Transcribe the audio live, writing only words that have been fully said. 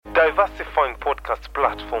Diversifying podcast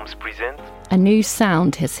platforms present. A new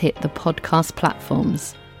sound has hit the podcast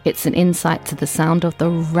platforms. It's an insight to the sound of the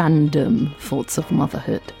random thoughts of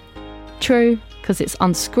motherhood. True, because it's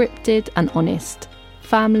unscripted and honest.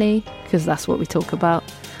 Family, because that's what we talk about.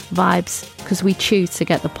 Vibes, because we choose to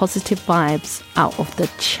get the positive vibes out of the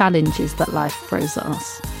challenges that life throws at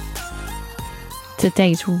us.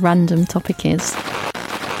 Today's random topic is...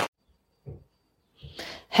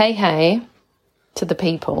 Hey to the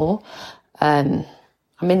people. I'm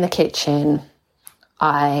in the kitchen.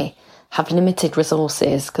 I have limited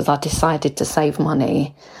resources because I decided to save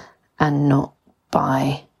money and not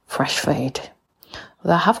buy fresh food.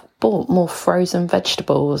 Although I have bought more frozen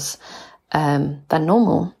vegetables than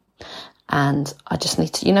normal. And I just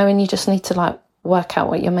need to, and you just need to like work out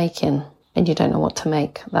what you're making and you don't know what to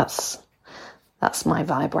make. That's my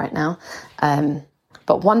vibe right now.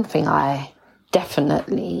 But one thing I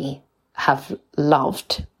definitely have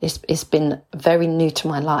loved, it's been very new to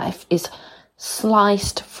my life, is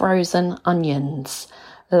sliced frozen onions.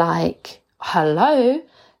 Like, hello,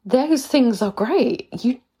 those things are great.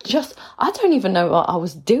 I don't even know what I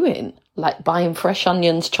was doing, like buying fresh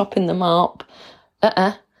onions, chopping them up.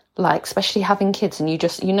 Like, especially having kids, and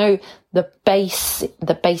the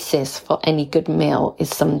basis for any good meal is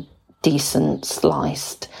some decent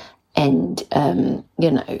sliced and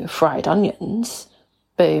fried onions.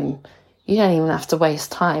 Boom. You don't even have to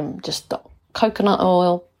waste time. Just coconut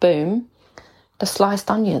oil, boom. The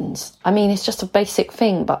sliced onions. I mean, it's just a basic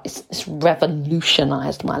thing, but it's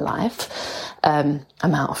revolutionised my life.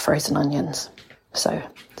 Amount of frozen onions. So,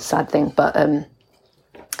 sad thing, but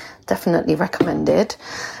definitely recommended.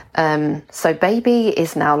 So baby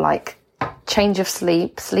is now like change of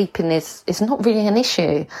sleep. Sleeping is not really an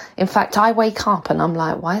issue. In fact, I wake up and I'm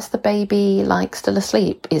like, why is the baby like still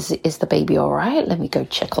asleep? Is the baby all right? Let me go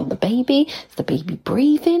check on the baby. Is the baby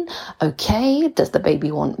breathing? Okay. Does the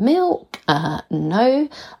baby want milk? No.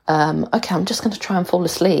 Okay, I'm just going to try and fall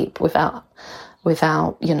asleep without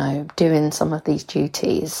doing some of these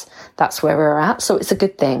duties. That's where we're at. So it's a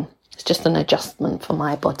good thing. It's just an adjustment for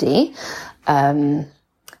my body.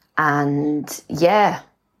 And yeah,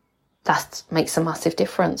 that makes a massive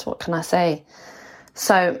difference. What can I say?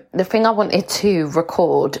 So the thing I wanted to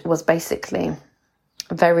record was basically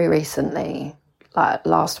very recently, like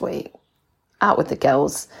last week, out with the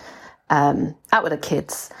girls, out with the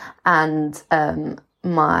kids. And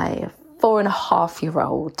my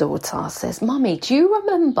 4.5-year-old daughter says, Mummy, do you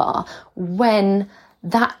remember when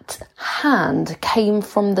that hand came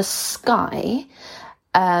from the sky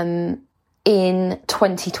in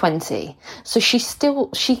 2020? So she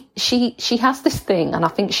has this thing, and I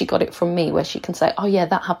think she got it from me, where she can say, oh yeah,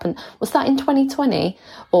 that happened. Was that in 2020?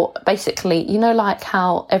 Or basically, like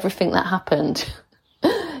how everything that happened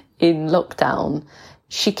in lockdown,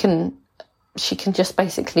 she can just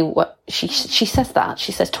basically, what she says,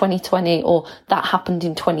 2020, or that happened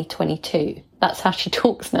in 2022. That's how she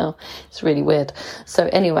talks now. It's really weird. So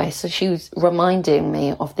anyway, so she was reminding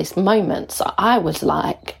me of this moment. So I was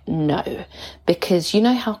like, no, because you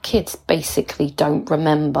know how kids basically don't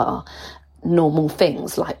remember normal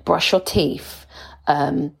things like brush your teeth,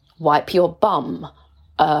 wipe your bum,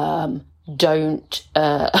 don't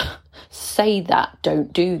say that,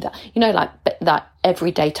 don't do that. Like that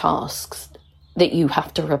everyday tasks that you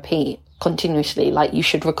have to repeat continuously. Like, you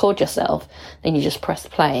should record yourself, then you just press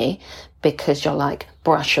play, because you're like,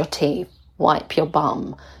 brush your teeth, wipe your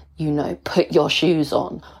bum, put your shoes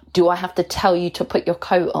on. Do I have to tell you to put your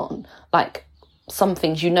coat on? Like, some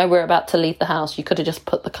things, we're about to leave the house. You could have just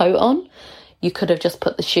put the coat on. You could have just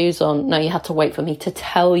put the shoes on. No, you had to wait for me to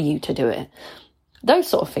tell you to do it. Those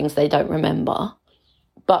sort of things they don't remember.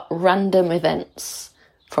 But random events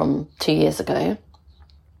from 2 years ago,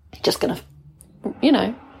 just going to,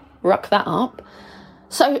 ruck that up.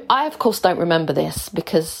 So I, of course, don't remember this,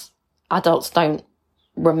 because adults don't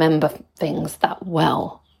remember things that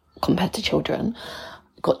well compared to children.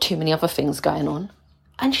 Got too many other things going on.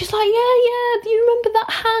 And she's like, yeah, do you remember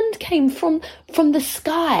that hand came from the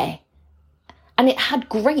sky? And it had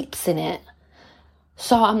grapes in it.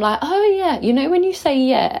 So I'm like, oh yeah, when you say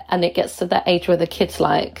yeah, and it gets to that age where the kid's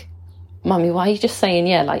like, Mummy, why are you just saying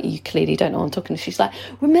yeah? Like, you clearly don't know what I'm talking to. She's like,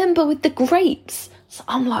 remember with the grapes. So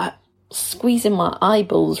I'm like squeezing my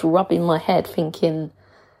eyeballs, rubbing my head, thinking,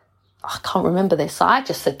 I can't remember this. So I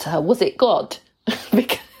just said to her, was it God?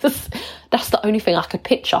 Because that's the only thing I could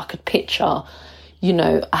picture. I could picture,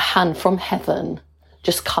 a hand from heaven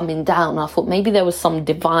just coming down. I thought maybe there was some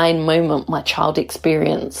divine moment my child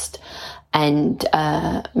experienced, and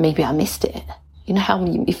maybe I missed it. You know how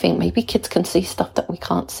you think maybe kids can see stuff that we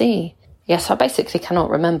can't see. Yes, I basically cannot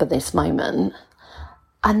remember this moment.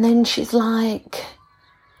 And then she's like,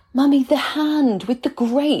 Mummy, the hand with the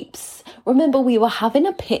grapes. Remember, we were having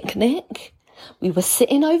a picnic. We were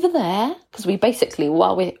sitting over there, because we basically,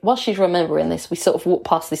 while she's remembering this, we sort of walked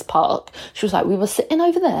past this park. She was like, we were sitting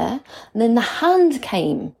over there, and then the hand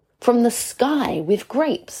came from the sky with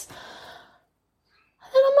grapes.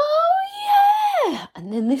 And then I'm like, oh yeah.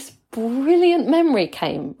 And then this brilliant memory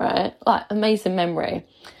came, right? Like, amazing memory.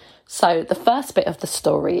 So the first bit of the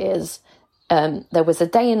story is, there was a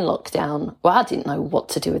day in lockdown where I didn't know what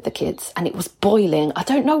to do with the kids, and it was boiling. I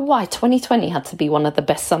don't know why 2020 had to be one of the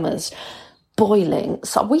best summers. Boiling.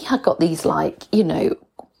 So we had got these, like, you know,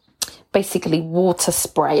 basically water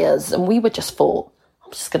sprayers, and we were just thought,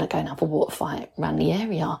 I'm just going to go and have a water fight around the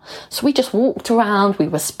area. So we just walked around, we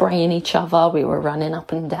were spraying each other, we were running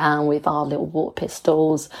up and down with our little water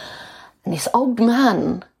pistols, and this old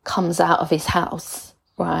man comes out of his house,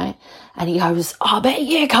 right? And he goes, I bet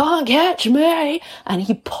you can't catch me. And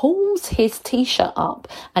he pulls his t-shirt up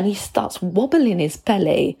and he starts wobbling his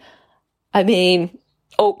belly. I mean,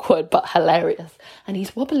 awkward but hilarious. And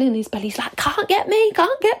he's wobbling his belly. He's like, can't get me.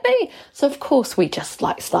 So of course we just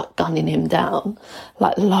like start gunning him down,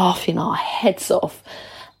 like laughing our heads off.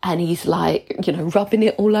 And he's like, you know, rubbing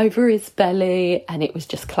it all over his belly. And it was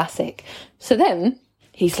just classic. So then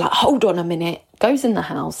he's like, hold on a minute, goes in the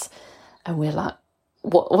house, and we're like,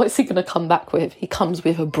 what's he going to come back with? He comes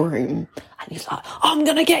with a broom, and he's like, I'm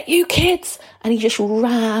going to get you kids. And he just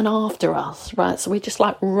ran after us, right? So we're just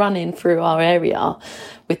like running through our area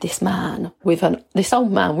with this man, this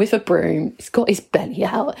old man with a broom. He's got his belly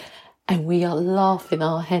out, and we are laughing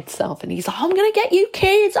our heads off. And he's like, I'm going to get you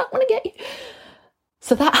kids. I'm going to get you.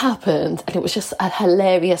 So that happened, and it was just a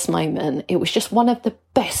hilarious moment. It was just one of the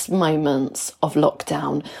best moments of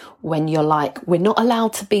lockdown, when you're like, we're not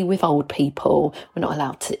allowed to be with old people. We're not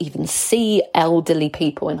allowed to even see elderly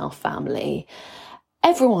people in our family.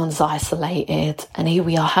 Everyone's isolated, and here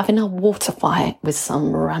we are having a water fight with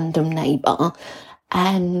some random neighbour,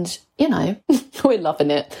 and, you know, we're loving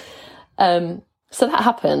it. So that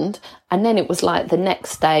happened, and then it was like the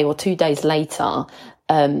next day or 2 days later,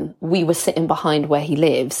 we were sitting behind where he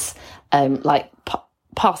lives,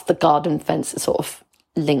 past the garden fence, sort of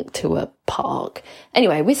linked to a park.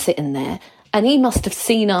 Anyway, we're sitting there, and he must have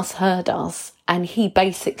seen us, heard us, and he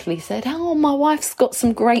basically said, oh, my wife's got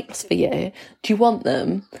some grapes for you. Do you want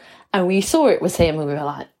them? And we saw it was him, and we were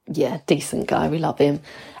like, yeah, decent guy, we love him.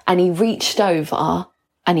 And he reached over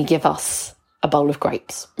and he gave us a bowl of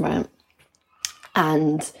grapes, right?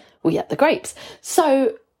 And we ate the grapes.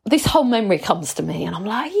 So this whole memory comes to me, and I'm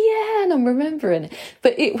like, yeah, and I'm remembering it.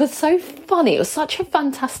 But it was so funny. It was such a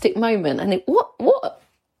fantastic moment. And what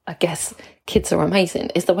I guess kids are amazing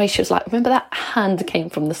is the way she was like, remember that hand came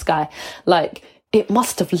from the sky? Like, it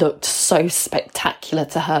must have looked so spectacular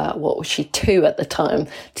to her. What was she, 2 at the time?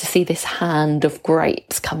 To see this hand of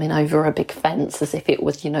grapes coming over a big fence, as if it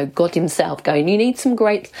was, you know, God himself going, you need some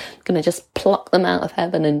grapes? I'm going to just pluck them out of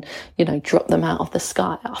heaven and, you know, drop them out of the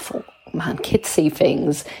sky. I thought, man, kids see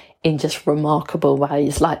things in just remarkable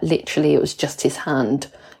ways. Like, literally, it was just his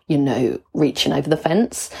hand, you know, reaching over the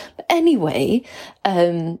fence. But anyway,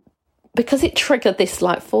 because it triggered this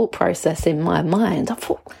like thought process in my mind, I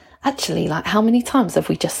thought, actually, like, how many times have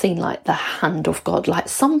we just seen like the hand of God? Like,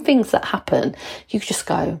 some things that happen, you just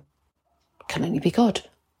go, it can only be God.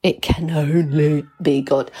 It can only be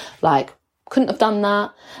God. Like, couldn't have done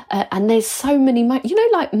that. And there's so many,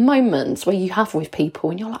 like moments where you have with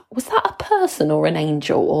people and you're like, was that a person or an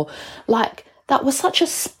angel? Or like, that was such a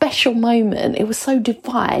special moment. It was so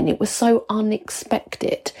divine. It was so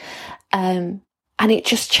unexpected. And it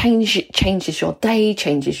just changes your day,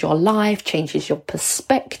 changes your life, changes your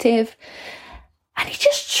perspective. And it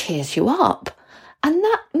just cheers you up. And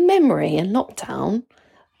that memory in lockdown,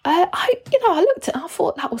 I looked at it and I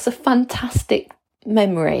thought that was a fantastic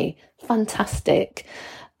memory. Fantastic.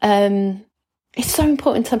 It's so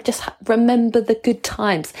important to just remember the good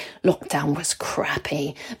times. Lockdown was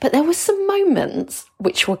crappy, but there were some moments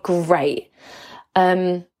which were great.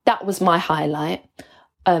 That was my highlight.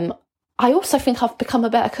 I also think I've become a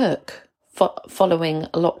better cook following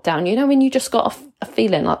lockdown. You know, when you just got a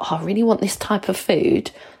feeling like, oh, I really want this type of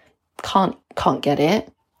food, can't get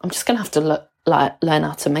it. I'm just going to have to learn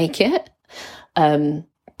how to make it.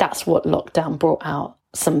 That's what lockdown brought out.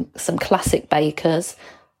 Some classic bakers.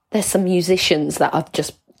 There's some musicians that have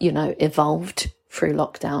just, you know, evolved through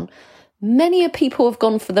lockdown. Many people have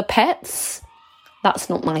gone for the pets. That's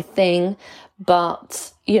not my thing.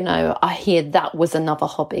 But, you know, I hear that was another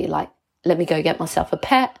hobby. Like, let me go get myself a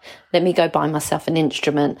pet. Let me go buy myself an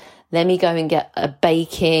instrument. Let me go and get a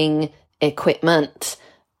baking equipment.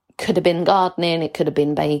 Could have been gardening. It could have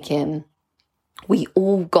been baking. We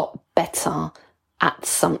all got better at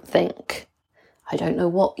something. I don't know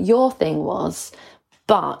what your thing was,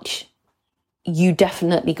 but you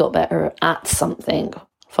definitely got better at something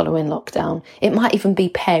following lockdown. It might even be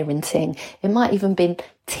parenting. It might even be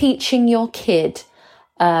teaching your kid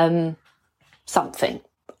something,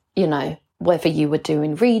 you know, whether you were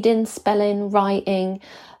doing reading, spelling, writing,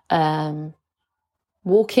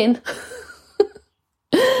 walking.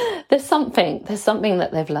 There's something that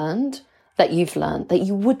they've learned, that you've learned, that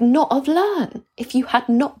you would not have learned if you had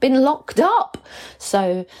not been locked up.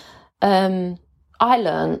 So I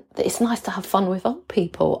learned that it's nice to have fun with old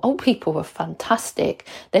people. Old people are fantastic.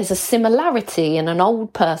 There's a similarity in an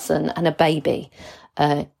old person and a baby.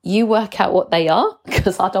 You work out what they are,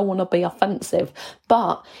 because I don't want to be offensive.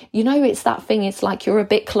 But, you know, it's that thing, it's like you're a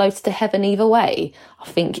bit close to heaven either way. I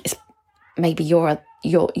think it's maybe you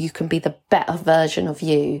can be the better version of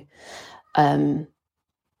you.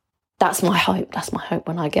 That's my hope. That's my hope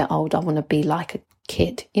when I get old. I want to be like a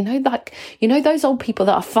kid. You know, those old people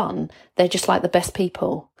that are fun, they're just like the best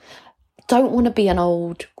people. Don't want to be an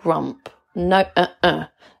old grump. No,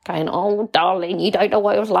 going, oh, darling, you don't know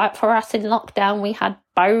what it was like for us in lockdown. We had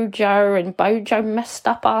Bojo, and Bojo messed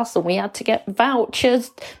up us, and we had to get vouchers.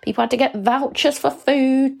 People had to get vouchers for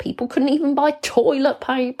food. People couldn't even buy toilet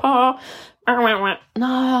paper.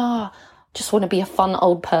 No, just want to be a fun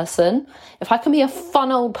old person. If I can be a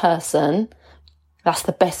fun old person, that's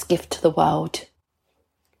the best gift to the world.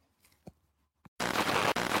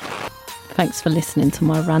 Thanks for listening to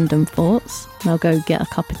my random thoughts. Now go get a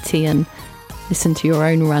cup of tea and listen to your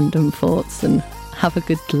own random thoughts and have a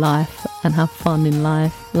good life and have fun in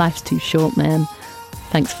life. Life's too short, man.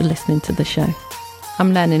 Thanks for listening to the show.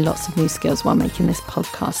 I'm learning lots of new skills while making this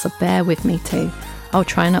podcast, so bear with me too. I'll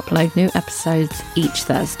try and upload new episodes each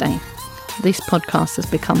Thursday. This podcast has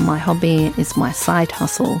become my hobby, it's my side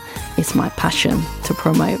hustle, it's my passion to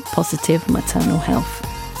promote positive maternal health.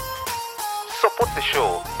 Support the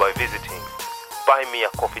show by visiting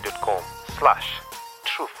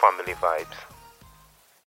buymeacoffee.com/truefamilyvibes.